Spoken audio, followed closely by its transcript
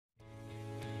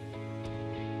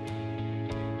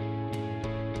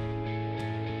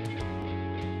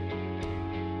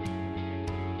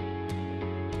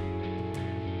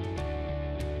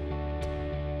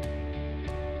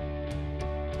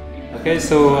Okay,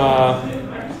 so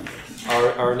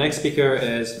our next speaker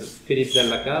is Philippe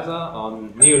Della Casa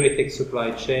on Neolithic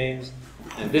supply chains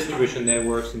and distribution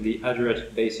networks in the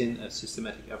Adriatic Basin, a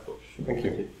systematic approach. Thank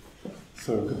you.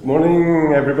 So good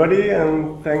morning, everybody,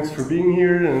 and thanks for being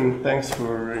here, and thanks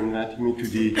for inviting me to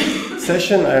the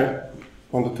session. I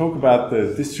want to talk about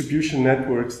the distribution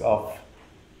networks of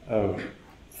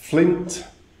flint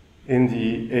in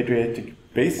the Adriatic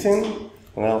Basin.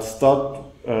 And I'll start,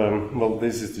 well,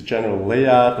 this is the general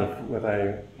layout of what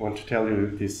I want to tell you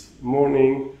this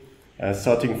morning,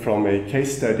 starting from a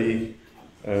case study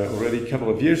already a couple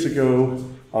of years ago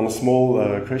on a small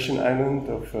Croatian island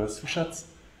of Sušac.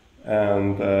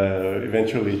 And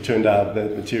eventually it turned out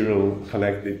that material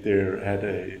collected there had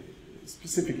a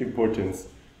specific importance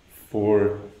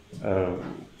for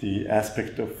the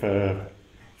aspect of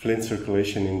flint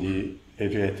circulation in the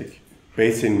Adriatic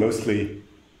Basin, mostly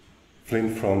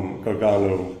flint from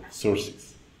Gargano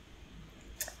sources.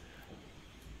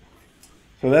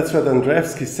 So that's what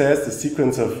Andrzejewski says: the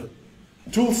sequence of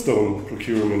toolstone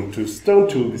procurement to stone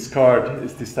tool discard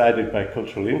is decided by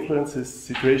cultural influences,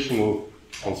 situational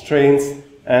constraints,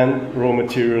 and raw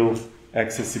material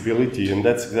accessibility. And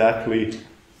that's exactly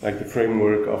like the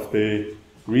framework of the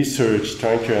research,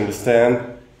 trying to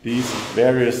understand these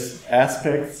various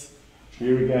aspects.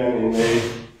 Here again in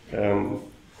a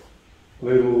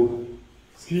little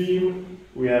scheme,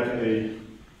 we have a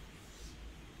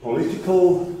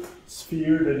political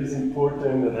sphere that is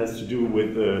important, that has to do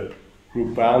with the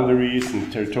group boundaries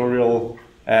and territorial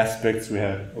aspects. We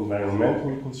have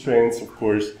environmental constraints, of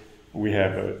course. We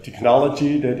have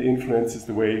technology that influences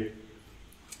the way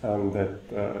that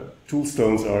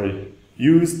toolstones are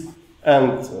used,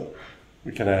 and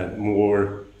we can add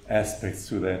more aspects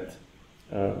to that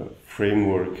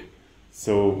framework.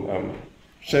 So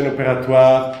chaîne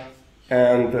opératoire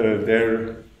and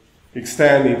their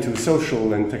extent into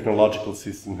social and technological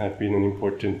systems have been an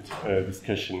important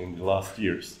discussion in the last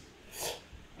years.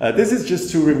 This is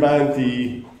just to remind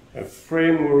the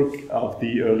framework of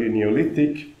the early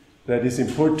Neolithic that is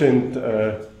important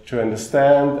to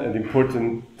understand, an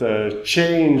important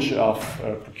change of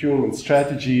procurement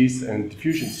strategies and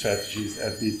diffusion strategies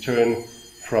as we turn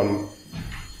from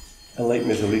a late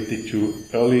Mesolithic to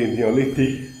early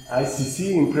Neolithic.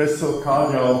 ICC, Impresso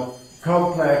Cardial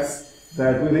Complex,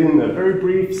 that within a very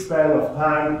brief span of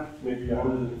time, maybe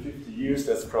 150 years,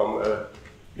 that's from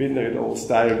Bittner et al.'s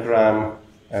diagram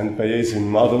and Bayesian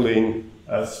modeling,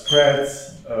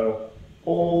 spreads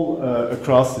all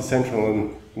across the central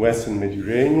and western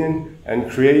Mediterranean and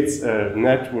creates a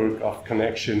network of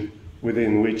connection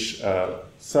within which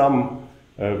some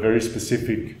very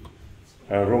specific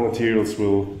raw materials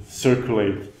will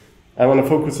circulate. I want to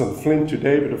focus on flint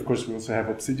today, but of course we also have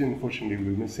Obsidian. Unfortunately,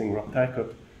 we're missing rock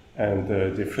tycut and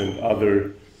different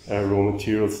other raw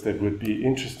materials that would be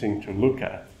interesting to look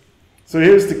at. So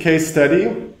here's the case study.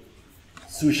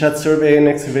 Sušac survey and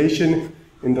excavation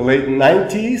in the late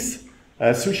 90s.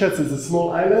 Sušac is a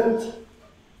small island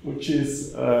which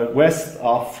is west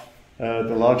of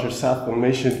the larger South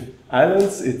Dalmatian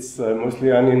islands. It's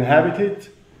mostly uninhabited,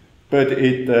 but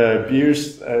it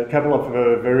bears a couple of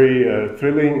very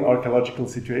thrilling archaeological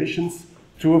situations,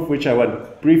 two of which I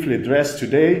want briefly address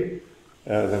today,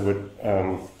 that were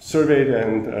surveyed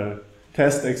and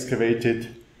test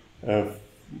excavated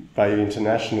by an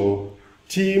international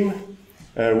team.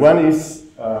 One is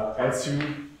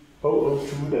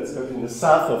SU002, that's up in the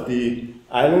south of the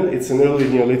island. It's an early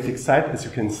Neolithic site, as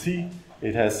you can see.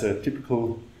 It has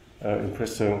typical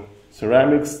Impresso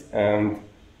ceramics and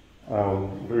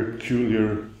very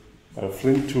peculiar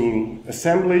flint tool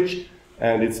assemblage,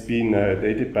 and it's been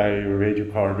dated by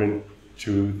radiocarbon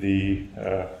to the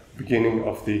beginning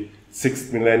of the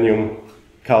 6th millennium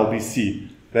Cal BC.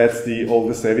 That's the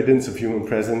oldest evidence of human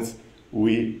presence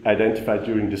we identified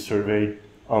during the survey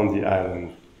on the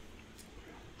island.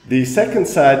 The second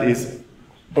site is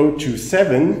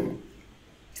 027,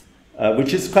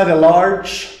 which is quite a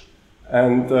large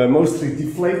and mostly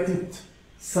deflated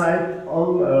site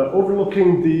on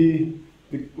overlooking the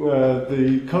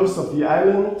coast of the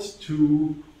island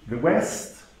to the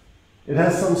west. It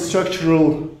has some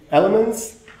structural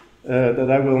elements that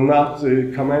I will not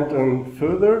comment on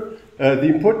further. The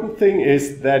important thing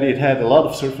is that it had a lot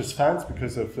of surface fans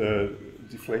because of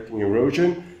deflating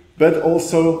erosion, but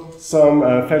also some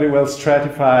fairly well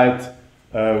stratified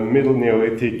Middle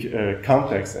Neolithic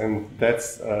context, and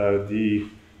that's the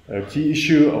key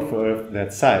issue of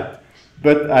that site.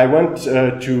 But I want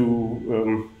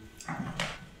to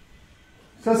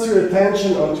focus your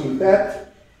attention onto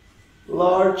that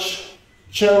large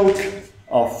chunk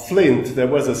of flint. There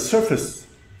was a surface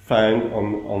find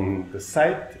on the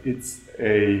site. It's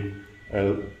a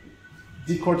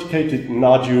decorticated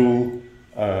nodule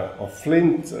of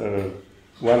flint,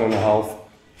 1.5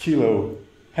 kilo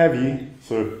heavy,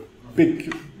 so a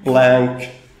big blank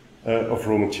of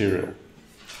raw material.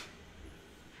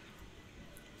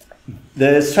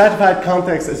 The stratified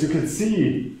context, as you can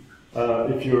see,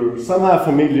 if you're somehow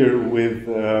familiar with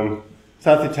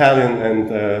South Italian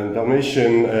and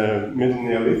Dalmatian Middle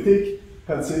Neolithic,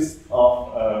 consists of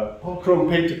polychrome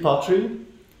painted pottery.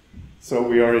 So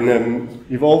we are in an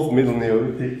evolved Middle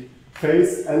Neolithic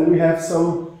phase, and we have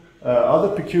some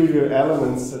other peculiar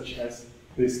elements, such as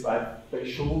this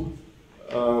bifacial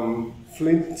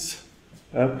flint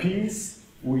piece.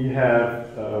 We have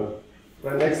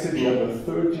right next to the number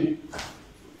 30,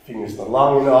 fingers not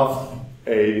long enough,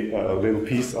 a little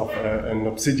piece of an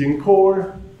obsidian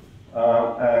core,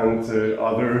 and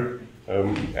other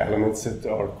elements that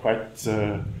are quite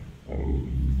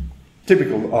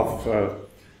typical of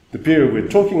the period we're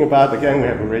talking about. Again, we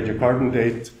have a radiocarbon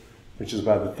date, which is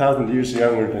about 1,000 years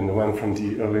younger than the one from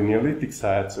the early Neolithic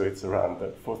side, so it's around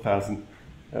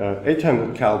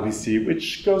 4,800 Cal BC,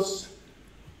 which goes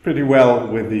pretty well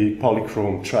with the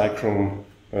polychrome, trichrome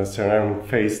ceramic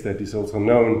phase that is also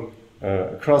known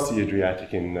across the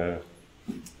Adriatic in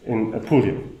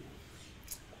Apulia.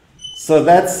 So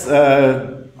that's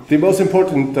the most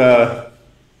important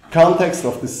context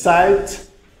of the site.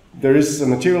 There is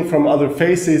material from other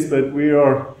phases, but we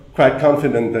are quite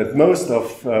confident that most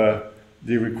of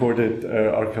the recorded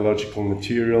archaeological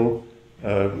material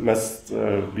must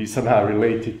be somehow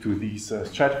related to these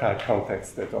stratified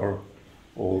contexts that are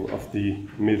all of the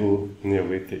Middle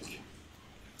Neolithic.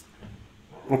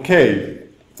 Okay,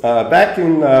 back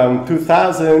in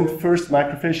 2000, first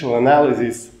macrofacial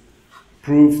analysis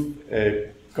proved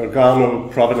a Gargano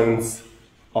provenance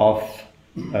of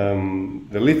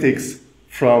the lithics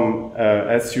from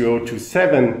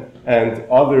SU027 and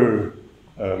other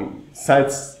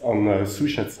sites on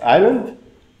Suchat's Island.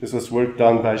 This was work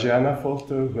done by Jeanna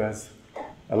Folter, who has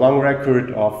a long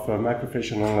record of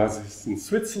macrofacial analysis in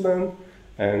Switzerland,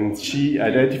 and she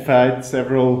identified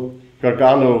several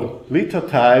Gargano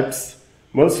lithotypes,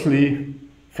 mostly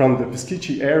from the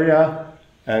Peschici area,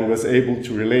 and was able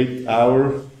to relate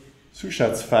our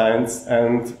Suchat's finds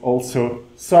and also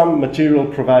some material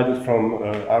provided from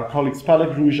our colleagues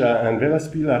Palagruja and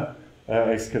Velaspila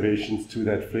excavations to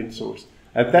that flint source.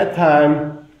 At that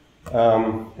time,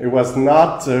 it was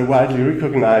not widely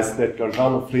recognized that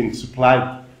Gargano flint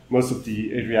supplied most of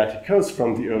the Adriatic coast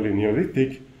from the early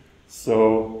Neolithic,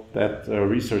 so that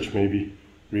research maybe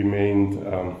remained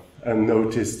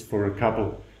unnoticed for a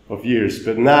couple of years.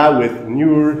 But now, with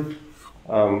newer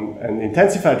and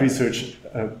intensified research,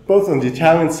 both on the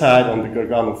Italian side, on the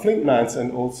Gargano flint mines,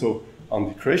 and also on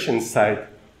the Croatian side,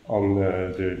 on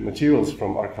the materials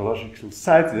from archaeological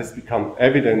sites, it has become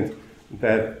evident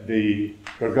that the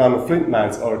Gargano flint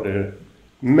mines are the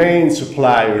main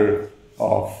supplier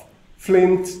of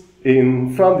flint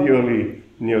from the early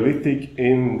Neolithic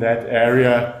in that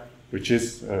area, which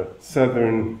is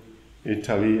southern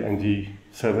Italy and the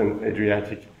southern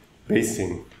Adriatic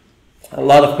Basin. A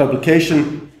lot of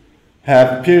publications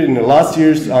have appeared in the last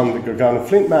years on the Gargano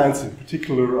flint mines, in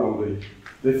particular on the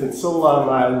Defensola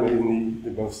mine, mainly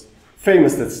the most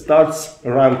famous, that starts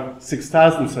around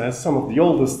 6,000, so has some of the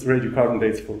oldest radiocarbon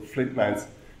dates for flint mines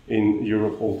in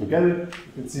Europe altogether.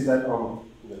 You can see that on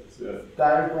that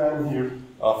diagram here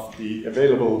of the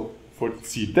available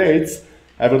 4C dates.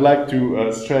 I would like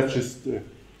to stress just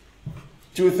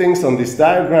two things on this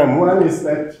diagram. One is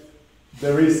that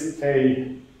there is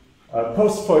a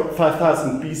post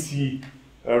 5000 BC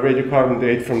radiocarbon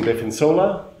date from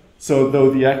Defensola. So though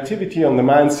the activity on the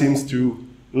mine seems to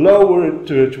lower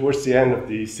towards the end of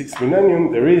the 6th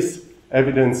millennium, there is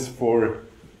evidence for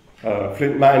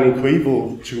flint mining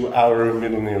coeval to our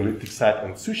Middle Neolithic site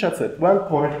on Suchat's at one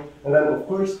point. And then, of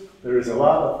course, there is a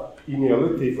lot of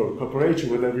Neolithic or Copper Age,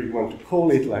 or whatever you want to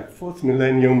call it, like 4th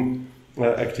millennium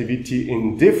activity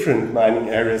in different mining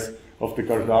areas of the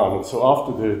Gargano. So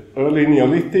after the early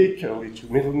Neolithic, early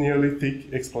to Middle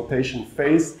Neolithic exploitation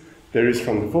phase, there is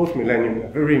from the 4th millennium a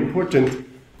very important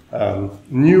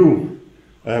new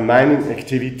mining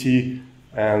activity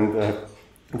and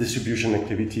distribution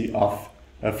activity of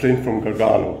flint from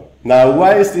Gargano. Now,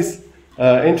 why is this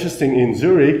interesting in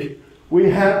Zurich? We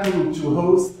happen to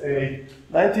host a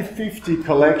 1950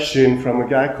 collection from a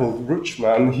guy called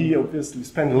Rutschmann. He obviously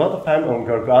spent a lot of time on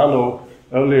Gargano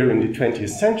earlier in the 20th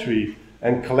century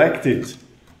and collected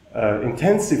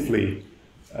intensively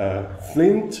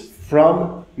flint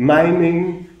from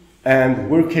mining and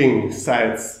working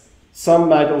sites Some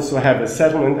might also have a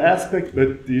settlement aspect,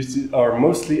 but these are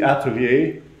mostly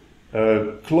atelier,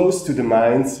 close to the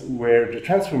mines where the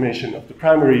transformation of the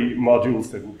primary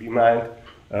modules that would be mined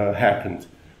happened.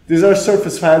 These are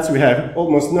surface finds. We have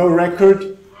almost no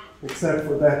record except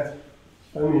for that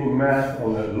funny map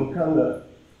on the Lucanda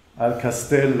al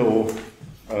Castello.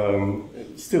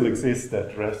 It still exists,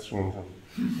 that restaurant,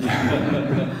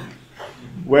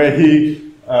 where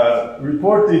he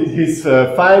reported his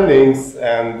findings,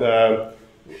 and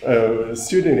a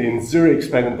student in Zurich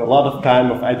spent a lot of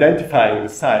time of identifying the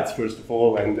sites, first of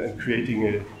all, and creating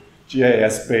a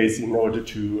GIS base in order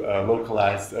to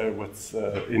localize what's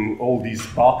in all these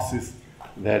boxes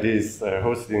that is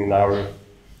hosted in our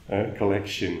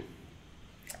collection.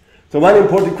 So one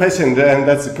important question, and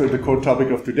that's the core topic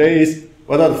of today, is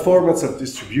what are the formats of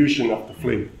distribution of the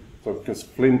flint? So because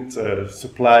flint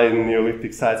supply in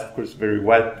Neolithic sites, of course, very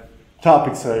wide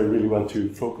topic, so I really want to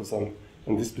focus on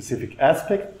this specific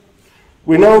aspect.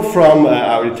 We know from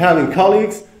our Italian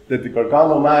colleagues that the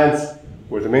Gargano mines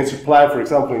were the main supply, for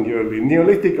example, in the early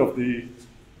Neolithic of the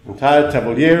entire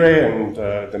Tavoliere and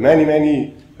the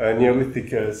many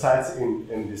Neolithic sites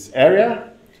in this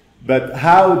area. But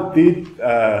how did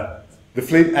the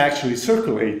flint actually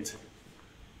circulate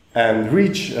and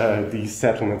reach these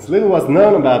settlements? Little was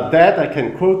known about that. I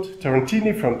can quote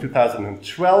Tarantini from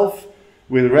 2012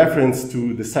 with reference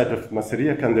to the site of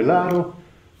Masseria Candelaro,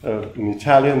 in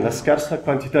Italian, la scarsa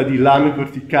quantità di lame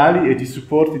verticali e di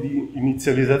supporti di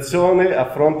inizializzazione a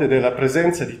fronte della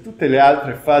presenza di tutte le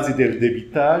altre fasi del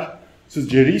debitage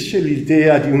suggerisce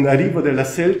l'idea di un arrivo della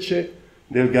selce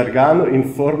del Gargano in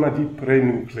forma di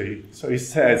prenuclei. So he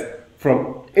says,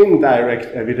 from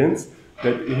indirect evidence,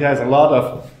 that he has a lot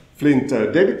of flint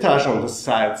debitage on the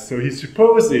site, so he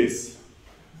supposes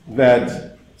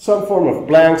that some form of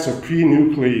blanks or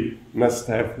pre-nuclei must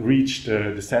have reached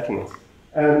the settlements.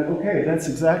 And okay, that's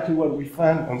exactly what we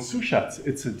find on Sushats.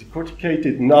 It's a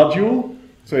decorticated nodule,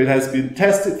 so it has been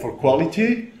tested for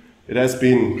quality. It has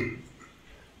been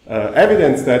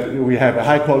evidence that we have a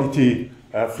high quality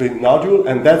flint nodule,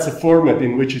 and that's a format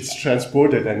in which it's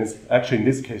transported, and it's actually in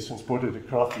this case transported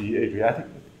across the Adriatic.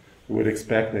 We would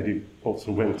expect that it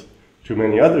also went to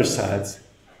many other sites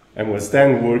and was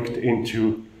then worked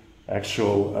into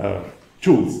actual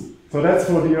tools. So that's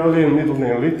for the early and middle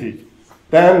Neolithic.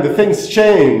 Then the things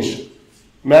change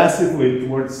massively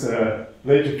towards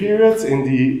later periods in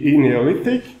the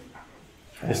Neolithic.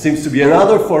 There seems to be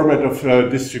another format of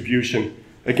distribution.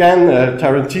 Again,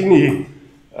 Tarantini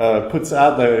puts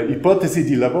out the ipotesi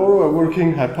di lavoro, a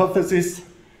working hypothesis,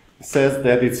 says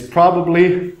that it's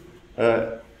probably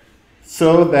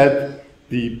so that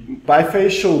the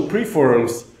bifacial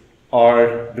preforms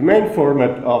are the main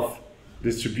format of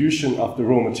distribution of the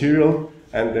raw material,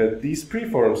 and that these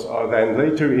preforms are then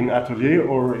later in atelier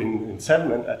or in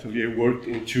settlement atelier worked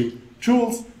into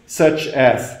tools such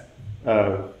as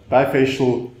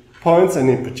bifacial points, and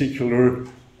in particular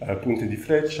punte di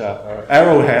freccia,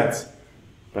 arrowheads,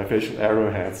 bifacial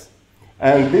arrowheads.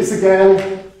 And this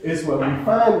again is what we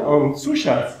find on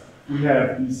Sushats. We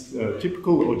have these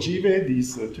typical ogive,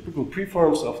 these typical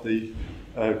preforms of the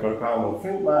Gargano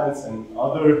flint mines, and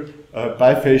other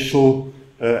bifacial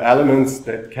elements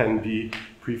that can be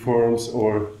preforms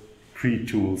or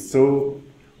pre-tools. So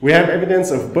we have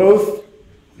evidence of both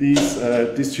these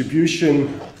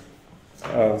distribution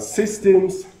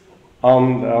systems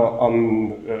on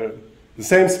the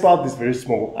same spot, this very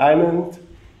small island,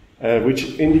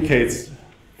 which indicates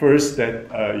first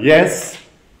that yes,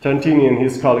 Tarantini and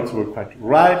his colleagues were quite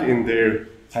right in their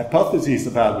hypotheses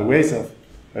about the ways of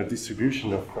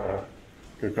distribution of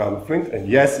Gargano flint, and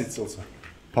yes, it's also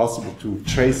possible to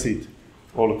trace it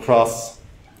all across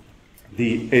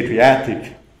the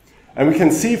Adriatic. And we can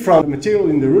see from the material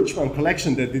in the Rutschmann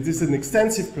collection that it is an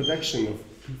extensive production of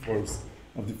preforms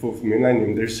of the 4th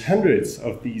millennium. There's hundreds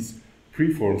of these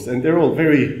preforms, and they're all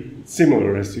very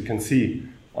similar, as you can see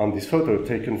on this photo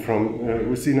taken from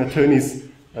Ursina Tönnies'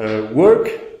 work.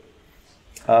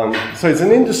 So it's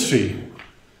an industry.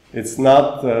 It's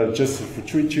not just a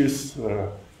fortuitous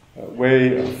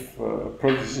way of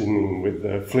processing with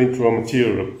the flint raw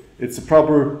material. It's a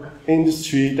proper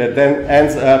industry that then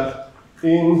ends up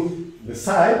in the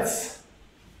sites,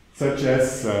 such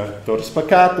as Torre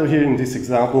Spaccato here in this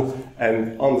example,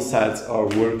 and on the sites are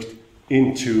worked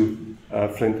into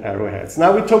flint arrowheads.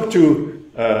 Now we talked to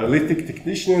lithic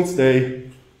technicians. They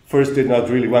first did not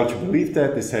really want to believe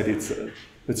that. They said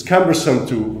it's cumbersome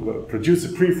to produce a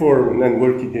preform and then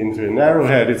work it into an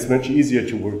arrowhead. It's much easier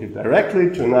to work it directly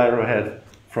to an arrowhead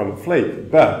from a flake.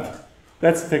 But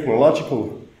that's a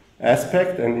technological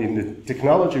aspect, and in the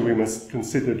technology we must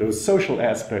consider those social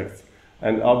aspects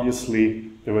And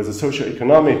obviously, there was a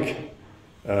socio-economic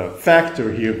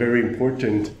factor here, very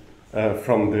important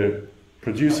from the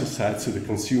producer side to the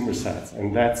consumer side.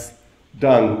 And that's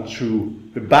done through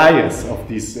the bias of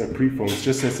these preforms.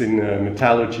 Just as in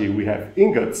metallurgy, we have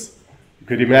ingots. You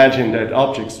could imagine that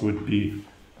objects would be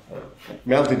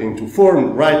melted into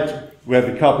form right where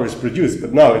the copper is produced,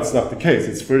 but no, it's not the case.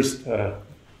 It's first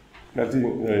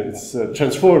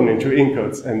transformed into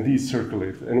ingots, and these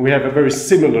circulate. And we have a very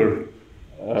similar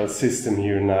system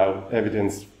here now,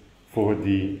 evidence for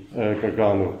the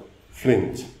Gargano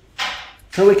flint.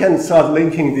 So we can start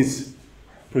linking these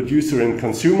producer and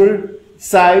consumer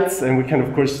sides, and we can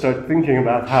of course start thinking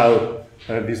about how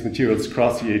these materials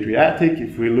cross the Adriatic.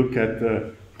 If we look at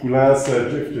the Poulin's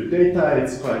drifter data,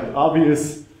 it's quite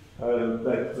obvious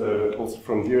that also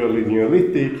from the early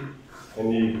Neolithic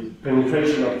and the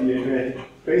penetration of the Adriatic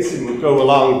Basin would go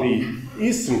along the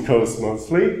eastern coast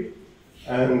mostly.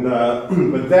 And,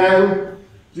 but then,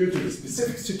 due to the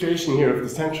specific situation here of the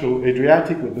central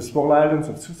Adriatic with the small islands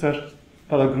of Susar,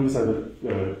 Palagruza,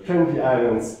 the Trinity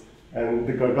Islands, and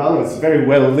the Gargano is very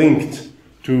well linked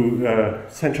to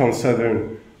central and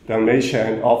southern Dalmatia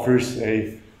and offers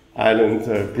a island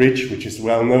bridge, which is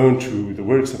well known through the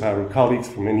works of our colleagues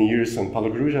for many years on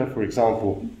Palagruza, for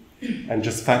example, and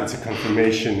just finds a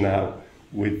confirmation now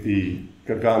with the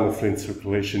Gargano flint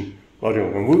circulation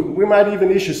volume. And we might even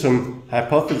issue some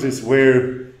hypothesis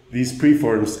where these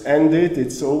preforms ended.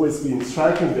 It's always been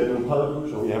striking that on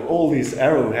Palagruza we have all these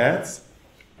arrowheads.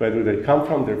 Where do they come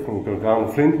from? They're from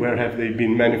Gargano flint. Where have they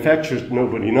been manufactured?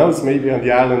 Nobody knows. Maybe on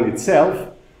the island itself.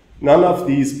 None of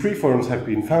these preforms have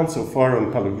been found so far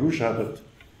on Palagruza, but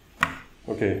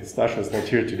okay, Stasha's not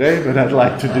here today, but I'd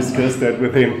like to discuss that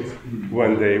with him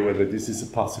one day, whether this is a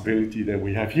possibility that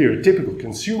we have here. A typical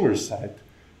consumer site,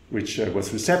 which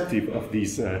was receptive of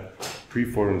these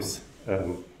preforms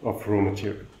of raw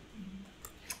material.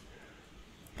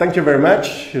 Thank you very much.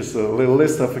 Here's a little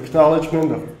list of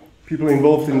acknowledgement of people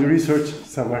involved in the research.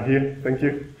 Some are here, thank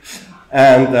you.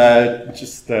 And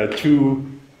just two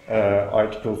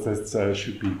articles that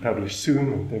should be published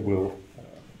soon, and they will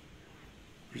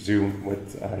resume what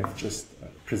I've just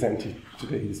presented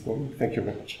today this morning. Thank you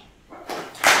very much.